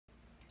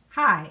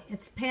Hi,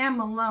 it's Pam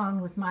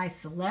Malone with my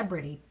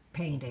celebrity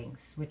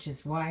paintings, which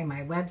is why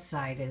my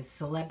website is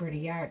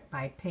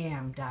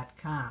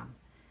celebrityartbypam.com.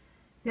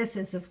 This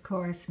is, of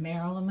course,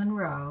 Marilyn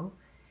Monroe,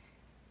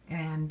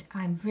 and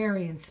I'm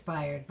very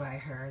inspired by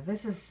her.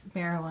 This is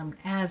Marilyn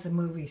as a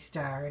movie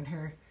star in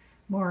her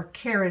more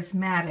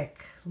charismatic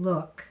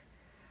look.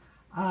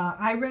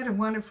 I read a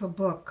wonderful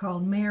book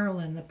called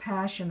Marilyn, The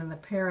Passion and the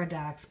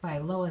Paradox by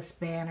Lois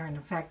Banner, and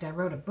in fact I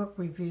wrote a book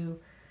review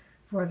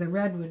for the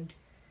Redwood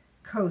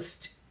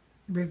Coast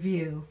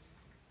Review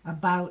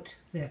about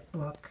that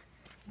book,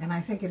 and I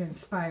think it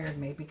inspired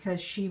me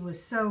because she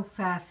was so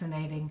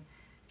fascinating.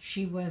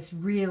 She was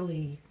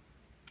really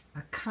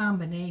a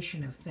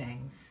combination of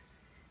things,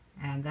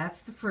 and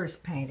that's the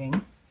first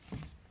painting.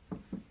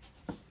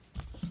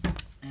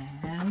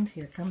 And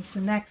here comes the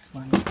next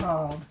one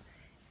called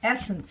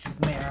Essence of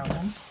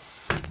Marilyn,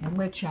 in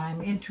which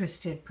I'm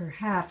interested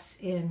perhaps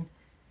in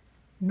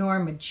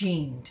Norma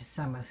Jean to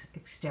some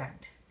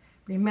extent.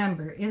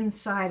 Remember,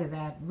 inside of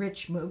that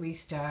rich movie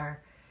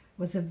star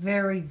was a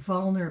very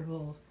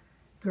vulnerable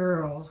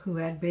girl who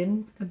had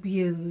been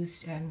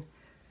abused and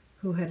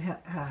who had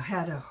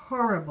had a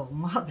horrible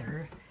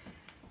mother,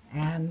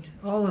 and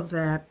all of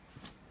that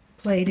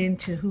played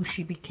into who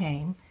she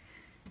became.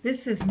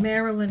 This is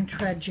Marilyn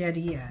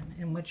Tragedia,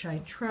 in which I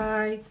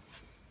try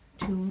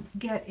to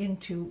get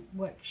into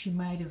what she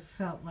might have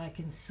felt like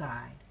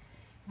inside.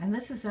 And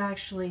this is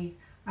actually,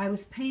 I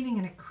was painting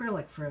in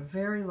acrylic for a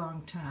very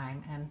long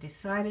time and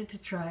decided to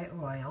try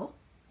oil.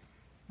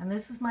 And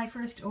this is my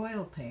first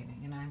oil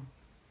painting, and I'm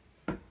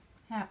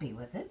happy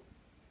with it.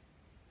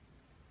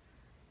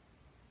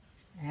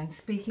 And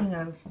speaking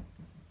of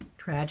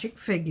tragic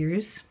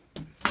figures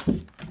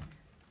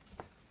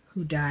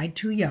who died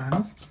too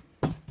young,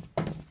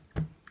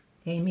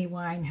 Amy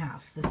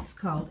Winehouse. This is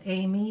called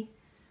Amy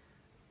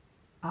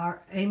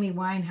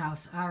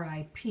Winehouse,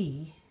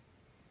 R.I.P.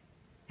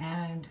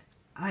 And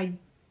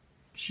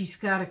she's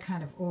got a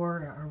kind of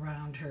aura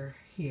around her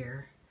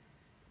here.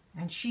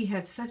 And she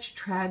had such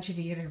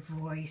tragedy in her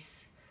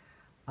voice.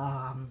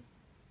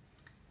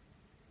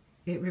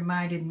 It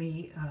reminded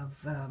me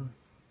of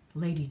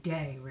Lady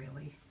Day,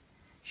 really.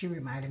 She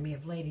reminded me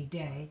of Lady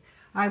Day.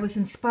 I was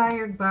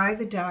inspired by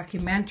the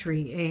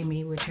documentary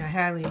Amy, which I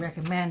highly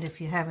recommend if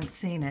you haven't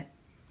seen it.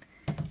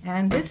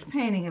 And this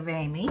painting of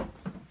Amy,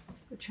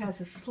 which has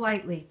a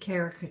slightly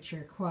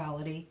caricature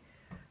quality,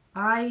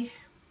 I'm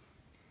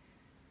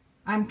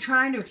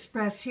trying to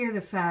express here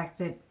the fact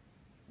that,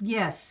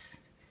 yes,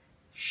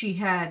 she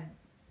had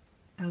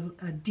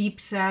a deep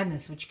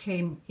sadness which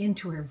came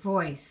into her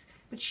voice,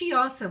 but she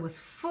also was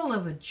full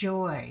of a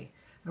joy,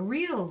 a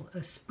real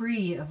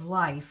esprit of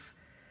life,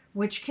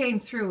 which came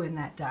through in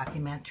that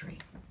documentary.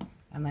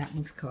 And that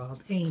one's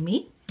called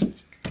Amy.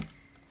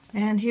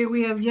 And here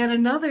we have yet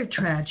another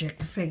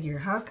tragic figure.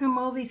 How come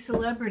all these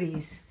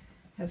celebrities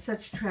have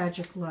such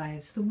tragic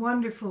lives? The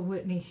wonderful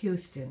Whitney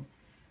Houston,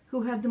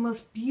 who had the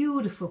most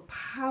beautiful,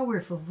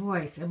 powerful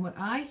voice. And what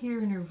I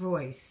hear in her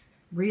voice,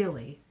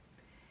 really,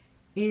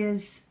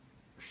 is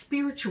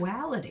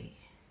spirituality.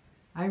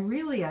 I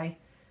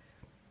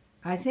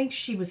think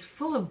she was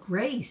full of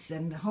grace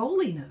and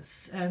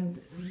holiness,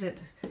 and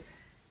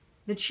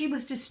that she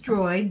was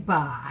destroyed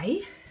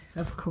by,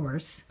 of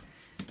course,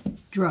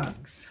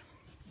 drugs.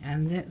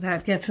 And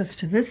that gets us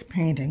to this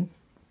painting.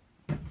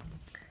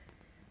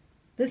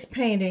 This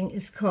painting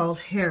is called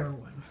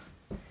Heroin.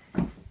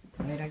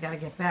 Wait, I gotta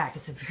get back.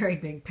 It's a very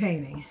big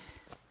painting.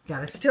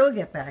 Gotta still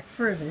get back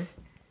further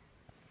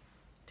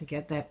to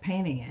get that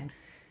painting in.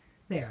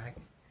 There, I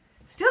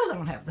still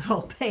don't have the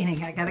whole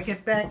painting. I gotta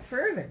get back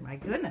further, my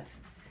goodness.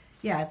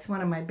 Yeah, it's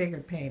one of my bigger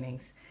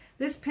paintings.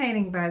 This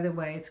painting, by the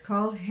way, it's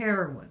called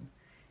Heroin.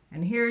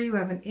 And here you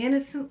have an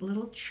innocent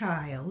little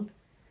child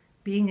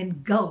being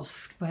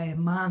engulfed by a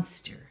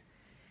monster.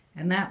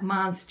 And that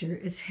monster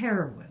is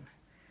heroin.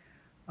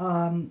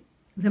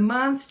 The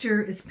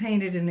monster is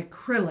painted in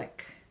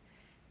acrylic,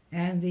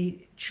 and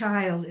the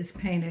child is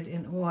painted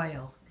in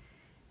oil.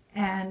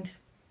 And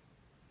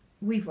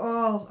we've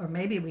all, or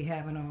maybe we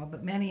haven't all,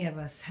 but many of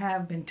us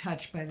have been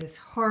touched by this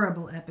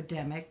horrible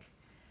epidemic.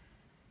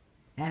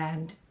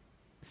 And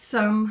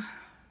some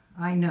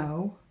I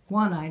know,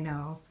 one I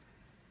know,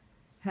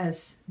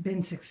 has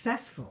been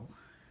successful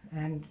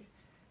and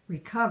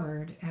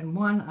recovered, and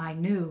one I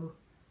knew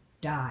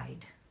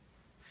died.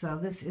 So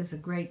this is a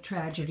great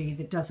tragedy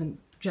that doesn't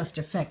just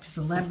affect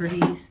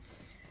celebrities,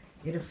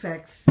 it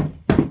affects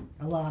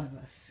a lot of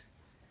us.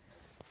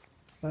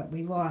 But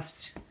we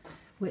lost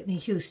Whitney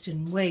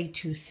Houston way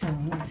too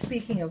soon. And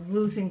speaking of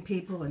losing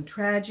people and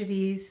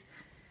tragedies,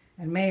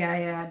 and may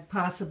I add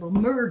possible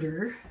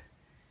murder,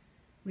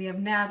 we have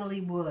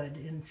Natalie Wood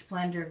in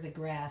Splendor of the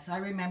Grass. I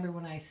remember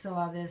when I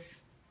saw this,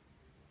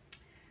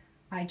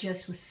 I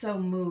just was so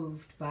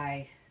moved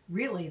by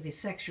really the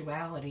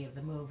sexuality of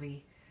the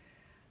movie.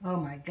 Oh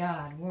my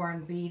God,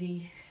 Warren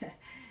Beatty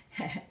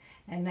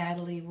and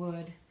Natalie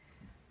Wood.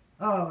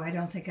 Oh, I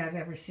don't think I've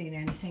ever seen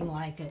anything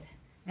like it.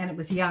 And it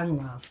was young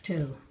love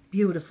too.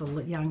 Beautiful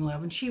young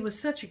love. And she was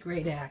such a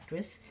great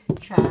actress,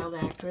 child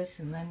actress,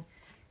 and then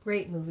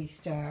Great movie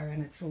star,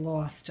 and it's a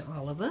loss to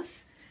all of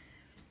us.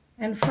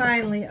 And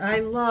finally, I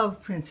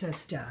love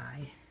Princess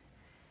Di.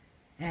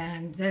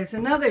 And there's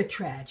another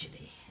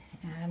tragedy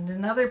and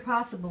another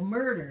possible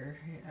murder,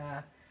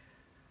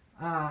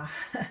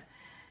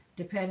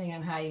 depending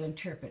on how you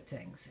interpret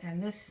things.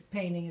 And this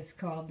painting is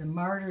called The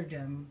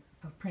Martyrdom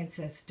of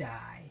Princess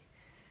Di.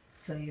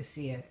 So you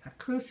see a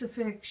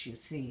crucifix, you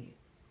see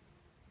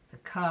the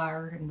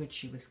car in which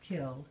she was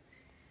killed,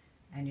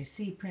 and you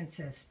see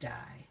Princess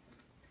Di.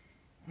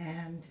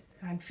 And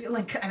I'm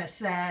feeling kind of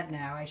sad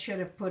now. I should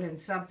have put in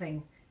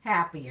something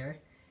happier,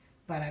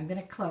 but I'm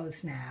going to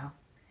close now.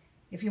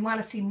 If you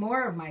want to see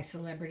more of my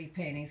celebrity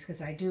paintings,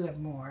 because I do have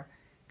more,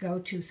 go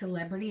to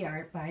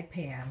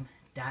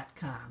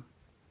celebrityartbypam.com.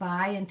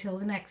 Bye until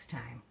the next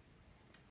time.